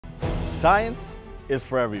Science is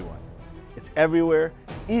for everyone. It's everywhere,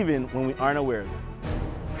 even when we aren't aware of it.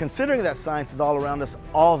 Considering that science is all around us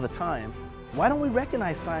all the time, why don't we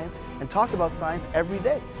recognize science and talk about science every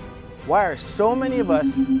day? Why are so many of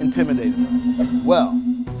us intimidated by it? Well,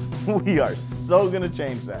 we are so going to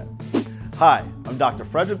change that. Hi, I'm Dr.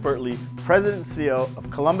 Frederic Bertley, President and CEO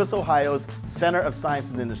of Columbus, Ohio's Center of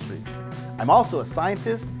Science and Industry. I'm also a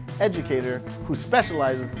scientist, educator who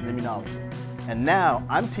specializes in immunology. And now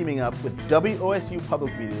I'm teaming up with WOSU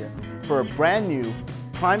Public Media for a brand new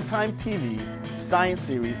primetime TV science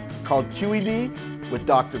series called QED with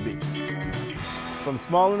Dr. B. From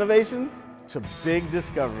small innovations to big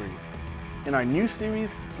discoveries. In our new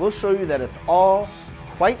series, we'll show you that it's all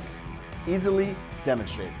quite easily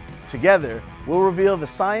demonstrated. Together, we'll reveal the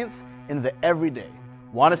science in the everyday.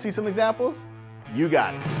 Want to see some examples? You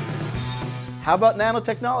got it. How about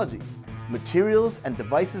nanotechnology? Materials and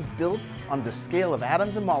devices built on the scale of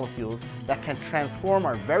atoms and molecules that can transform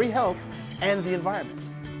our very health and the environment.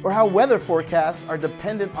 Or how weather forecasts are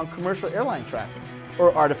dependent on commercial airline traffic.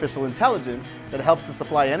 Or artificial intelligence that helps to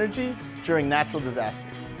supply energy during natural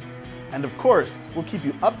disasters. And of course, we'll keep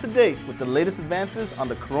you up to date with the latest advances on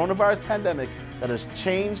the coronavirus pandemic that has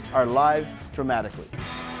changed our lives dramatically.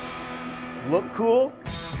 Look cool?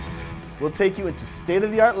 We'll take you into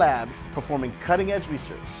state-of-the-art labs performing cutting-edge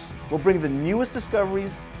research. We'll bring the newest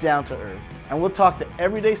discoveries down to earth, and we'll talk to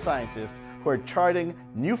everyday scientists who are charting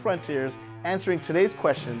new frontiers, answering today's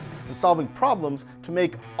questions, and solving problems to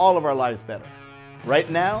make all of our lives better. Right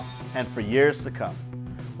now and for years to come.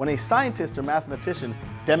 When a scientist or mathematician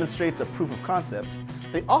demonstrates a proof of concept,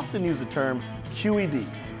 they often use the term QED,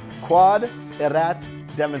 Quod Erat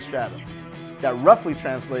Demonstratum, that roughly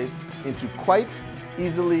translates into quite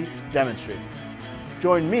easily demonstrated.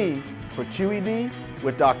 Join me for QED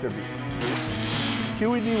with Dr. B.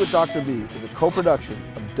 QED with Dr. B is a co-production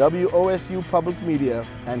of WOSU Public Media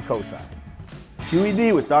and COSI.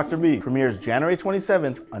 QED with Dr. B premieres January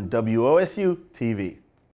 27th on WOSU TV.